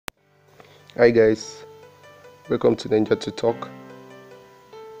Hi guys, welcome to Ninja to Talk.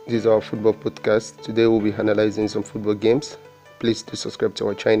 This is our football podcast. Today we'll be analyzing some football games. Please do subscribe to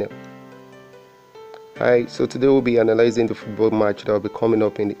our channel. Hi, so today we'll be analyzing the football match that will be coming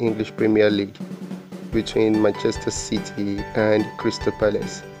up in the English Premier League between Manchester City and Crystal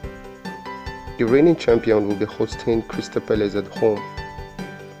Palace. The reigning champion will be hosting Crystal Palace at home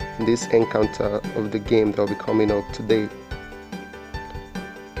in this encounter of the game that will be coming up today.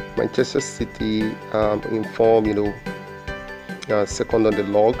 Manchester City in form, second on the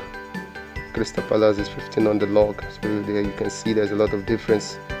log. Crystal Palace is 15 on the log. So there you can see there's a lot of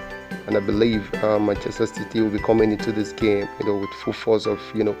difference. And I believe Manchester City will be coming into this game, with full force of,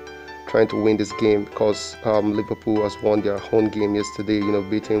 trying to win this game because Liverpool has won their home game yesterday,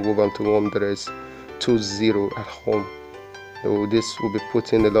 beating Wolverhampton Wanderers 2-0 at home. So this will be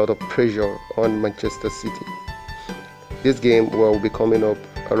putting a lot of pressure on Manchester City. This game will be coming up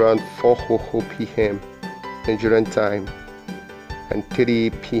around 4:00 p.m. Nigerian time and 3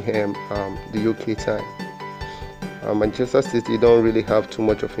 p.m. The UK time. Manchester City don't really have too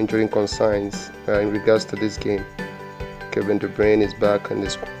much of injury concerns in regards to this game. Kevin De Bruyne is back in the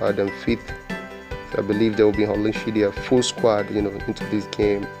squad and fit. So I believe they will be unleashing their full squad, into this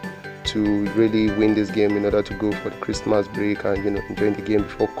game to really win this game in order to go for the Christmas break and enjoy the game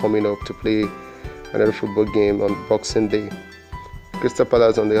before coming up to play another football game on Boxing Day. Crystal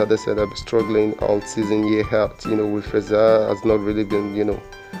Palace on the other side have been struggling all season year out. With Fraser has not really been,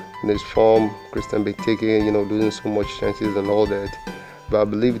 in his form. Christian Benteke, losing so much chances and all that. But I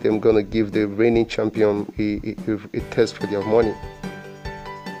believe they're gonna give the reigning champion a test for their money.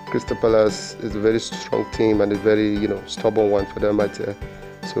 Crystal Palace is a very strong team and a very, stubborn one for that matter.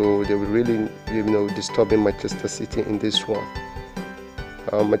 So they will really, disturbing Manchester City in this one.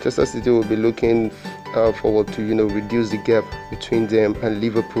 Manchester City will be looking forward to reduce the gap between them and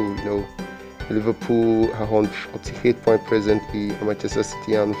Liverpool. Liverpool are on 48 points presently, and Manchester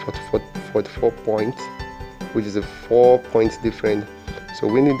City are on 44 points, which is a 4-point difference. So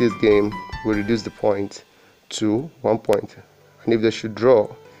winning this game will reduce the point to 1 point, and if they should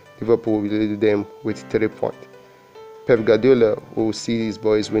draw, Liverpool will lead them with 3 points. Pep Guardiola will see his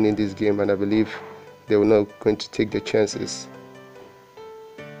boys winning this game, and I believe they will not going to take their chances.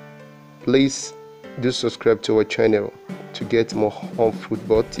 Please do subscribe to our channel to get more home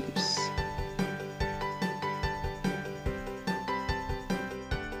football tips.